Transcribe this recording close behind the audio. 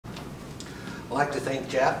I'd like to thank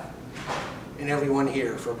Jeff and everyone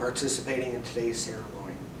here for participating in today's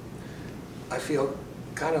ceremony. I feel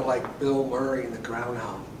kind of like Bill Murray in the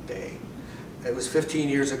Groundhog Day. It was 15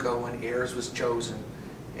 years ago when Ayers was chosen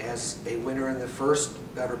as a winner in the first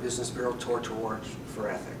Better Business Bureau Torch Award for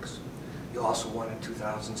Ethics. You also won in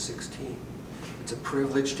 2016. It's a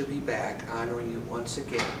privilege to be back honoring you once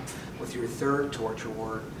again with your third Torch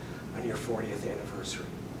Award on your 40th anniversary.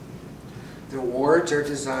 The awards are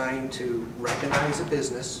designed to recognize a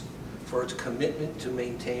business for its commitment to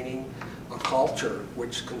maintaining a culture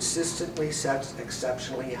which consistently sets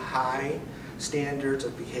exceptionally high standards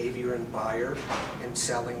of behavior in buyer and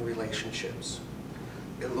selling relationships,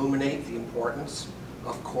 illuminate the importance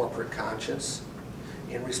of corporate conscience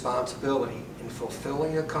and responsibility in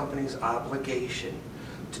fulfilling a company's obligation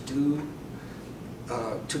to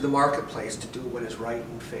the marketplace to do what is right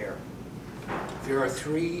and fair. There are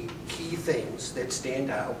three key things that stand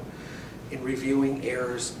out in reviewing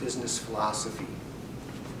Ayers' business philosophy.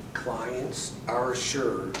 Clients are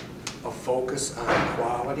assured of focus on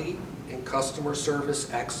quality and customer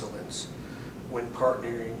service excellence when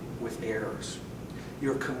partnering with Ayers.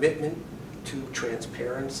 Your commitment to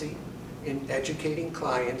transparency in educating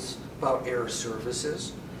clients about Ayers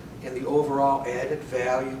services and the overall added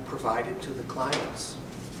value provided to the clients.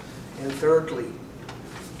 And thirdly,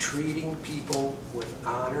 treating people with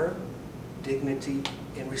honor, dignity,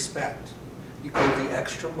 and respect. You go the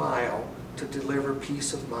extra mile to deliver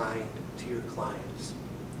peace of mind to your clients.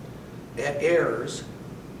 At Ayers,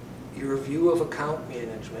 your view of account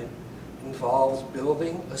management involves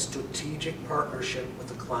building a strategic partnership with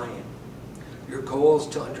the client. Your goal is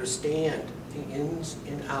to understand the ins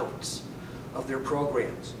and outs of their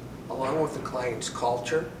programs, along with the client's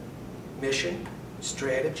culture, mission,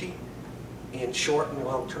 strategy, and short and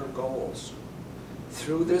long-term goals.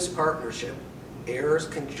 Through this partnership, Ayers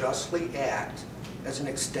can justly act as an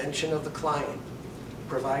extension of the client,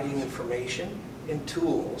 providing information and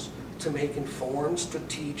tools to make informed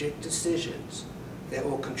strategic decisions that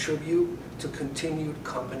will contribute to continued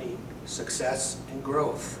company success and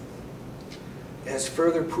growth. As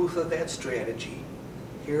further proof of that strategy,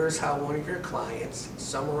 here's how one of your clients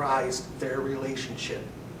summarized their relationship.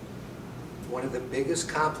 One of the biggest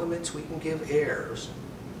compliments we can give Ayers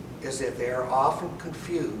is that they are often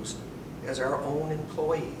confused as our own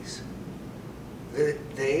employees. That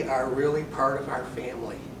they are really part of our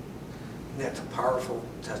family. And that's a powerful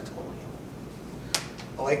testimonial.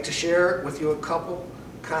 I'd like to share with you a couple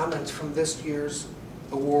comments from this year's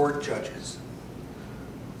award judges.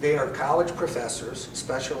 They are college professors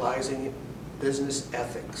specializing in business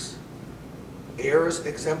ethics. Ayers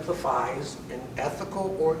exemplifies an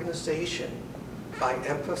ethical organization by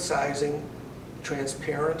emphasizing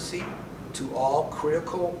transparency to all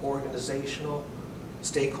critical organizational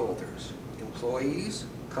stakeholders, employees,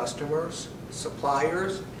 customers,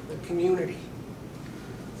 suppliers, and community.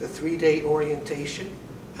 The three-day orientation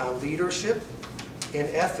on leadership and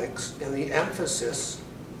ethics and the emphasis,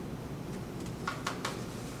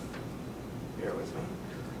 bear with me,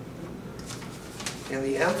 and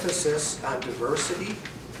the emphasis on diversity,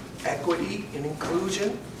 equity, and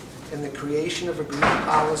inclusion, and the creation of a green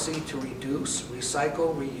policy to reduce,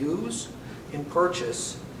 recycle, reuse, and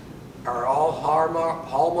purchase are all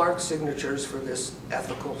hallmark signatures for this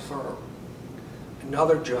ethical firm.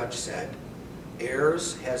 Another judge said,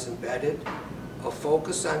 Ayers has embedded a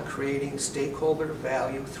focus on creating stakeholder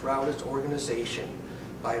value throughout its organization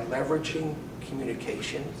by leveraging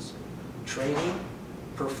communications, training,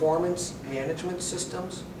 performance management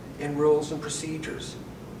systems, and rules and procedures,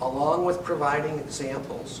 along with providing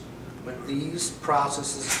examples when these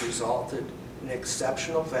processes resulted in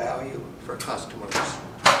exceptional value for customers.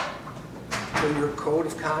 For your code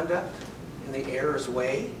of conduct in the Ayers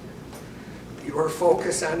way, your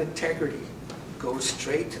focus on integrity goes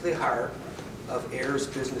straight to the heart of Ayers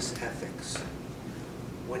business ethics.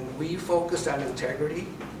 When we focus on integrity,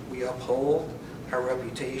 we uphold our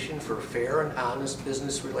reputation for fair and honest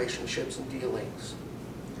business relationships and dealings.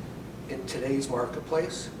 In today's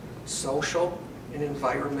marketplace, social and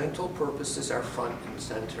environmental purposes are front and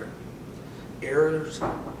center.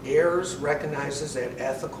 Ayers recognizes that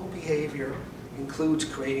ethical behavior includes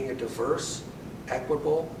creating a diverse,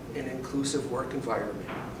 equitable, and inclusive work environment,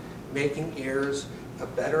 making Ayers a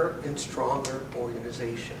better and stronger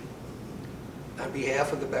organization. On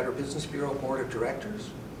behalf of the Better Business Bureau Board of Directors,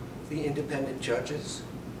 the independent judges,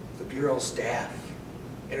 the Bureau staff,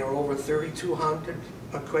 and our over 3,200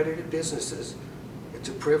 accredited businesses, it's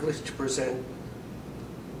a privilege to present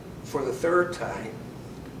for the third time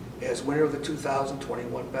as winner of the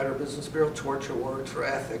 2021 Better Business Bureau Torch Award for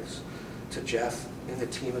Ethics to Jeff and the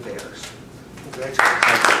team of Ayers. Congratulations.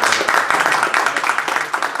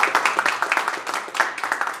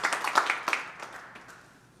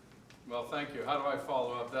 Well, thank you. How do I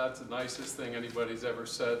follow up? That's the nicest thing anybody's ever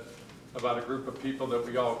said about a group of people that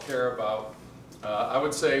we all care about. I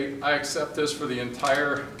would say I accept this for the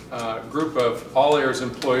entire group of All Airs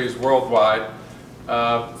employees worldwide.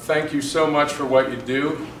 Thank you so much for what you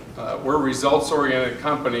do. We're a results-oriented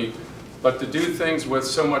company, but to do things with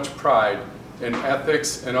so much pride and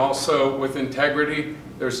ethics and also with integrity,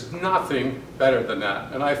 there's nothing better than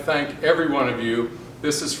that. And I thank every one of you.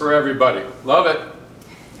 This is for everybody. Love it.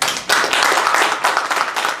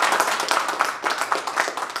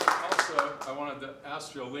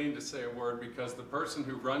 Ask Jolene to say a word, because the person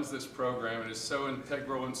who runs this program and is so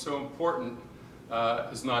integral and so important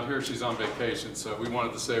is not here. She's on vacation, so we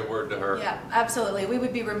wanted to say a word to her. Yeah, absolutely. We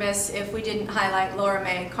would be remiss if we didn't highlight Laura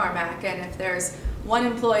Mae Carmack, and if there's one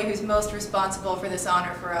employee who's most responsible for this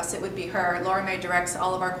honor for us, it would be her. Laura Mae directs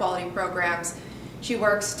all of our quality programs. She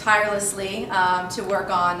works tirelessly to work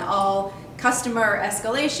on all customer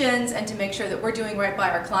escalations and to make sure that we're doing right by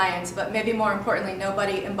our clients, but maybe more importantly,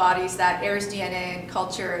 nobody embodies that Airs DNA and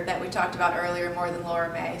culture that we talked about earlier more than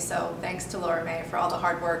Laura Mae. So thanks to Laura Mae for all the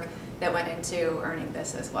hard work that went into earning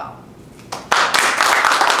this as well. And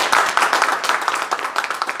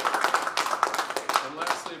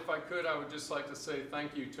lastly, if I could, I would just like to say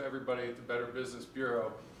thank you to everybody at the Better Business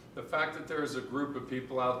Bureau. The fact that there is a group of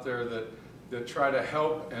people out there that try to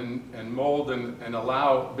help and mold and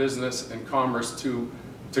allow business and commerce to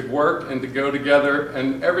work and to go together.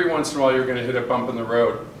 And every once in a while you're going to hit a bump in the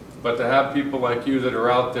road. But to have people like you that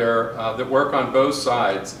are out there that work on both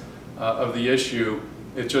sides of the issue,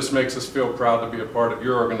 it just makes us feel proud to be a part of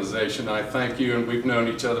your organization. I thank you, and we've known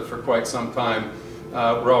each other for quite some time.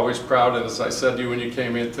 We're always proud, and as I said to you when you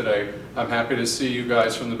came in today, I'm happy to see you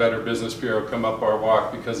guys from the Better Business Bureau come up our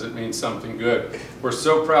walk, because it means something good. We're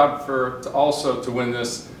so proud also to win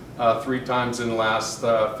this 3 times in the last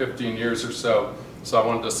 15 years or so. So I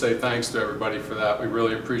wanted to say thanks to everybody for that. We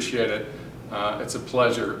really appreciate it. It's a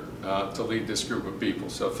pleasure to lead this group of people,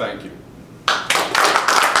 so thank you.